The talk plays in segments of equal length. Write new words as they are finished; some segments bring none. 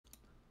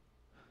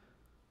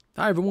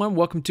Hi everyone,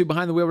 welcome to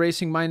Behind the Wheel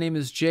Racing. My name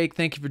is Jake.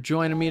 Thank you for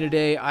joining me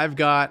today. I've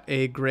got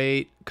a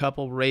great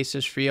couple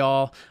races for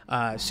y'all.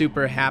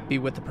 Super happy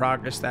with the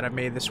progress that I've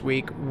made this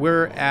week.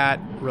 We're at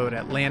Road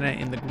Atlanta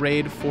in the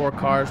grade 4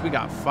 cars. We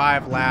got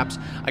 5 laps.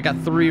 I got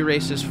 3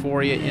 races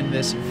for you in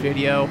this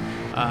video.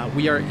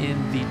 We are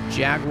in the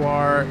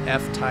Jaguar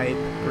F-Type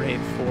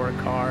grade 4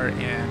 car,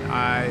 and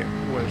I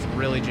was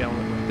really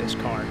gelling with this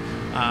car.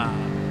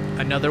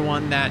 Another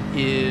one that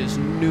is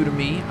new to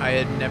me. I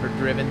had never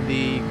driven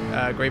the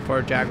grade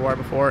 4 Jaguar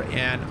before,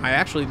 and I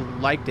actually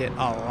liked it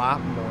a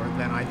lot more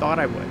than I thought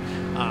I would.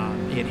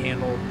 It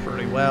handled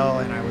pretty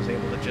well, and I was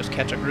able to just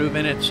catch a groove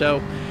in it. So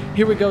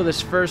here we go,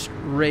 this first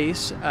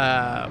race.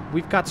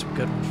 We've got some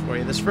good ones for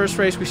you. This first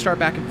race, we start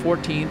back in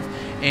 14th,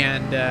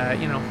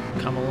 and, you know,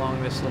 come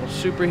along this little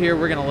super here.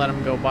 We're going to let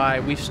them go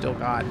by. We've still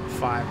got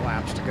 5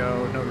 laps to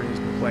go. No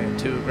reason to play it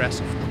too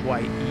aggressive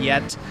quite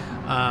yet.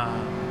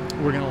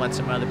 We're going to let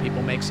some other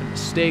people make some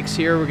mistakes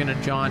here. We're going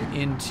to jaunt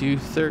into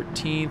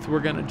 13th. We're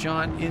going to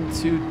jaunt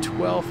into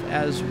 12th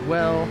as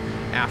well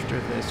after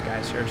this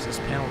guy serves this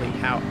penalty.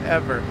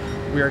 However,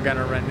 we are going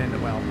to run into,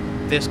 well,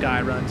 this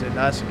guy runs into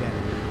us again.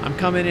 I'm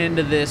coming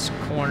into this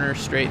corner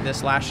straight.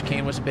 This last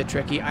chicane was a bit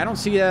tricky. I don't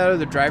see that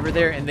other driver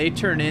there, and they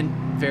turn in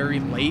very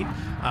late.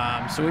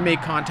 So we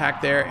made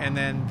contact there, and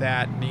then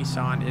that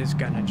Nissan is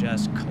going to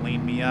just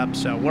clean me up.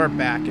 So we're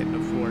back into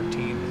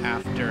 14th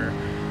after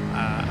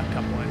a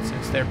couple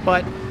incidents there,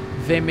 but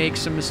they make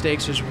some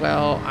mistakes as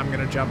well. I'm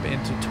going to jump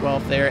into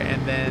 12th there,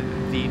 and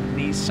then the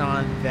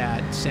Nissan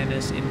that sent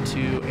us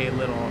into a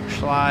little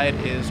slide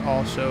is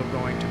also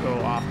going to go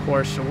off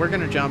course. So we're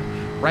going to jump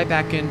right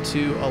back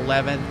into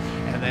 11th,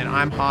 and then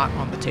I'm hot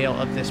on the tail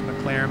of this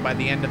McLaren. By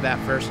the end of that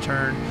first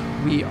turn,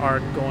 we are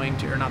going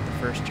to, or not the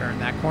first turn,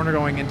 that corner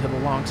going into the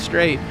long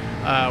straight,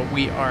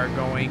 we are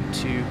going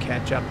to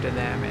catch up to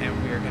them,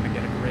 and we are going to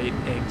get a great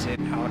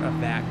exit out of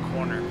that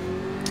corner.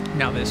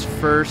 Now this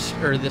first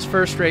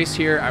race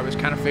here, I was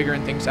kind of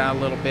figuring things out a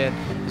little bit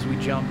as we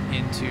jump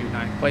into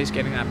 9th place,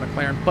 getting that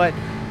McLaren, but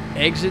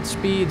exit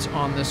speeds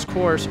on this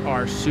course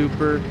are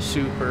super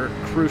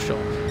crucial.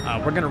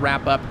 We're going to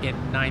wrap up in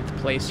 9th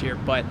place here,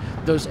 but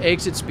those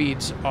exit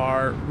speeds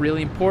are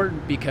really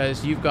important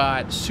because you've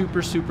got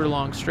super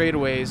long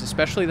straightaways,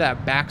 especially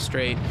that back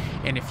straight,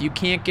 and if you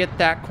can't get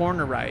that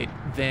corner right,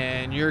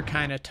 then you're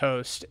kind of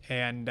toast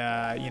and,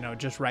 you know,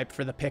 just ripe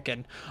for the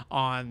picking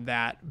on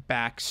that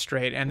back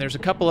straight. And there's a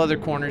couple other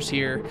corners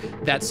here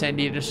that send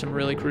you to some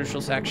really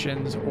crucial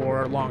sections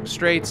or long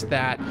straights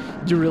that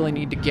you really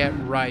need to get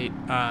right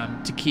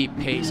to keep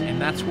pace. And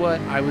that's what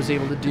I was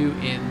able to do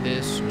in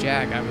this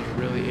Jag. I was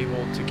really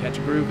able to catch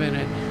a groove in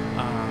it,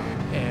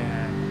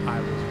 and I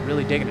was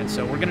really digging it.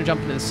 So we're going to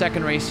jump into the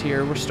second race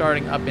here. We're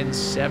starting up in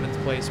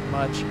 7th place,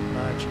 much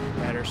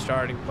better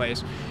starting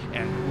place,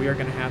 and we are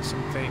going to have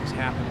some things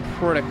happen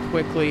pretty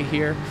quickly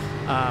here.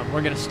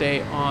 We're going to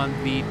stay on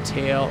the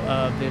tail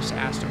of this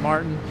Aston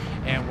Martin,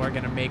 and we're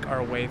going to make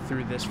our way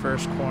through this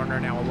first corner.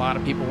 Now, a lot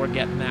of people were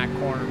getting that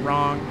corner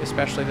wrong,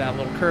 especially that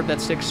little curve that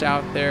sticks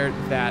out there.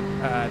 That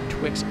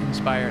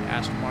Twix-inspired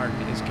Aston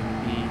Martin is going to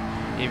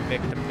be a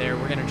victim there.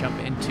 We're going to jump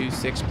into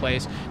 6th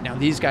place. Now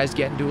these guys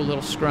get into a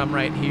little scrum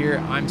right here.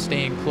 I'm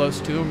staying close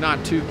to them,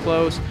 not too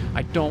close.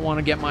 I don't want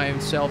to get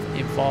myself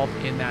involved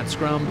in that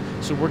scrum,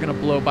 so we're going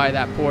to blow by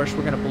that Porsche.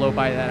 We're going to blow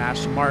by that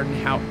Aston Martin.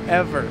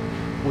 However,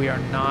 we are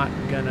not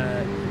going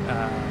to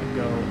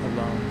go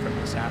alone from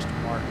this Aston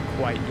Martin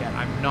quite yet.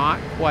 I'm not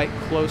quite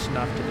close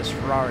enough to this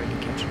Ferrari to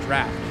catch a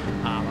draft.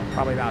 I'm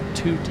probably about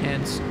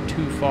 2/10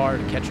 too far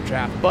to catch a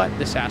draft, but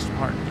this Aston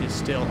Martin is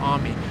still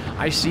on me.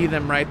 I see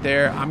them right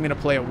there. I'm going to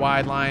play a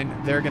wide line.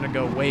 They're going to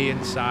go way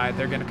inside.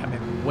 They're going to come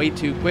in way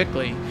too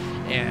quickly,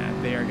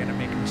 and they are going to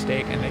make a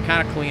mistake, and they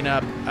kind of clean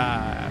up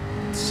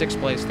 6th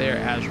place there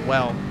as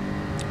well.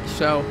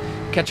 So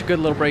catch a good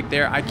little break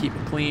there. I keep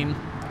it clean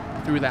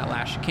through that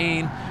last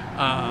chicane,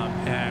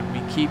 and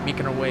we keep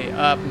making our way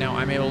up. Now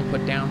I'm able to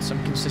put down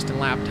some consistent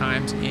lap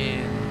times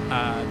in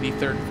the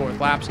 3rd and 4th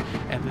laps,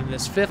 and then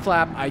this 5th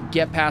lap I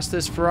get past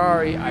this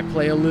Ferrari. I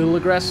play a little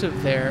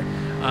aggressive there,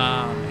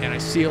 and I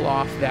seal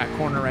off that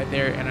corner right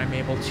there, and I'm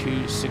able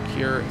to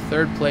secure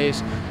 3rd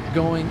place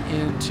going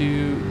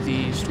into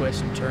these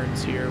twists and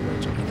turns here,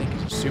 which I think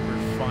is a super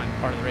fun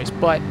part of the race.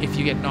 But if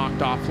you get knocked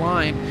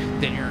offline,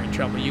 then you're in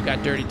trouble. You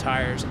got dirty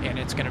tires, and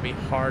it's going to be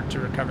hard to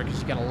recover because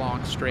you got a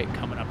long straight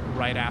coming up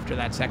right after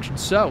that section.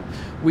 So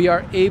we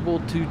are able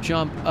to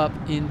jump up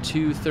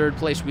into 3rd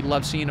place. We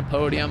love seeing a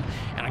podium,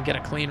 and I get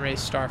a clean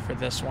race start for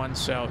this one.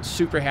 So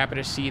super happy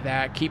to see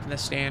that, keeping the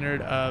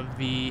standard of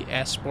the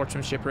S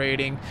sportsmanship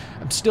rating.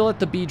 I'm still at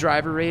the B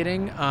driver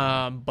rating,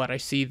 but I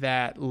see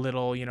that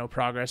little, you know,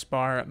 progress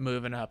bar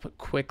moving up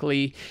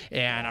quickly,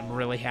 and I'm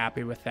really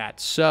happy with that.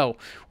 So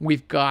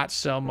we've got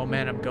some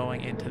momentum going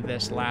into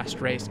this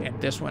last race,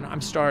 and this one I'm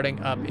starting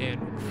up in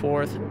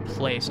 4th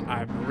place.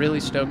 I'm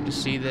really stoked to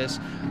see this.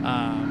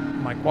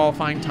 My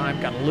qualifying time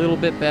got a little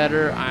bit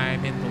better.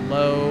 I'm in the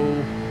low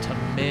to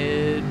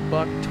mid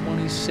buck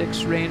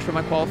 26 range for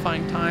my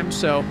qualifying time,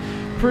 so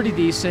pretty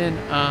decent.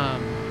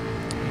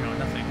 You know,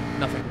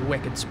 nothing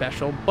wicked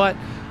special, but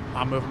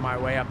I'm moving my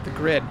way up the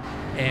grid,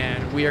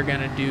 and we are going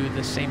to do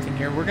the same thing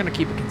here. We're going to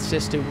keep it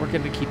consistent. We're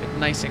going to keep it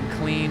nice and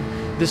clean.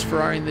 This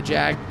Ferrari and the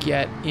Jag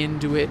get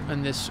into it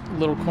in this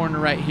little corner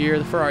right here.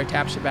 The Ferrari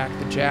taps it back.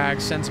 The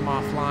Jag sends them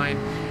offline,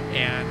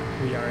 and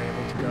we are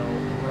able to go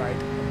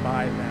right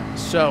by them.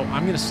 So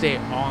I'm going to stay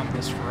on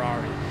this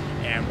Ferrari,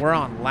 and we're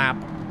on lap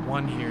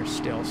 1 here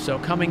still. So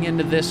coming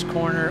into this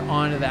corner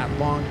onto that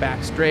long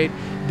back straight,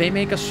 they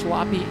make a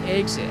sloppy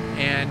exit,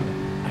 and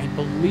I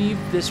believe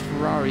this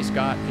Ferrari's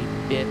got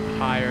a bit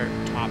higher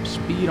top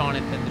speed on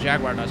it than the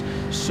Jaguar does.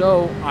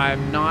 So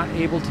I'm not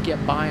able to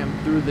get by them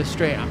through this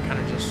straight. I'm kind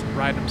of just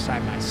riding them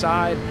side by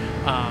side.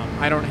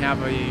 I don't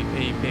have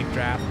a big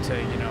draft to,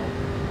 you know,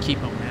 keep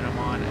momentum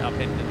on up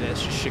into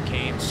this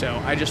chicane, so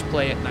I just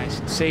play it nice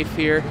and safe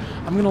here.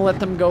 I'm gonna let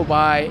them go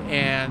by,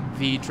 and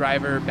the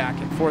driver back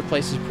in 4th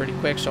place is pretty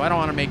quick, so I don't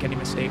want to make any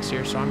mistakes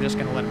here, so I'm just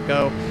gonna let him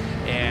go,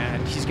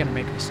 and he's gonna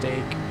make a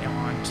mistake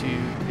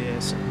onto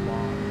this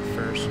long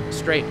first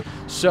straight.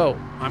 So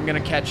I'm gonna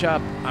catch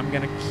up, I'm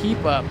gonna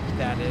keep up,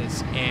 that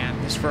is,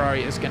 and this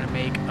Ferrari is gonna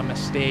make a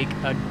mistake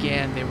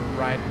again. They were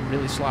riding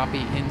really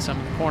sloppy in some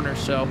of the corners,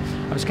 so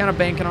I was kind of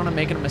banking on him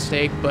making a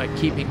mistake, but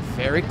keeping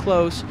very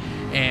close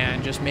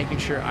and just making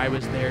sure I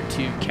was there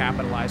to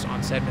capitalize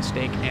on said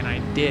mistake, and I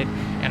did,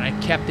 and I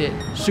kept it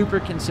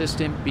super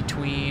consistent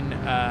between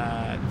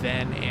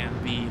then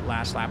and the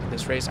last lap of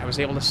this race. I was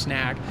able to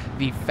snag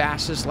the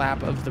fastest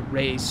lap of the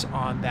race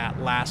on that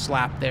last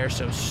lap there,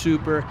 so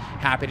super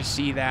happy to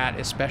see that,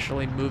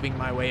 especially moving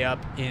my way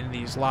up in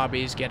these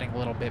lobbies, getting a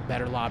little bit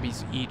better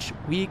lobbies each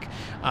week.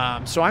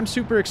 So I'm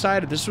super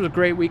excited. This was a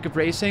great week of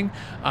racing.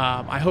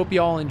 I hope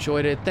you all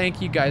enjoyed it.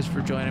 Thank you guys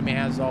for joining me.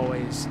 As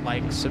always,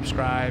 like,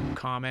 subscribe,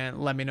 comment,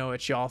 let me know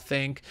what y'all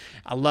think.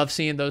 I love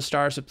seeing those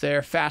stars up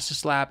there.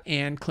 Fastest lap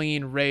and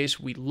clean race.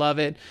 We love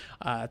it.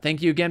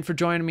 Thank you again for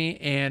joining me,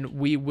 and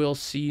we will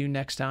see you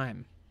next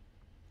time.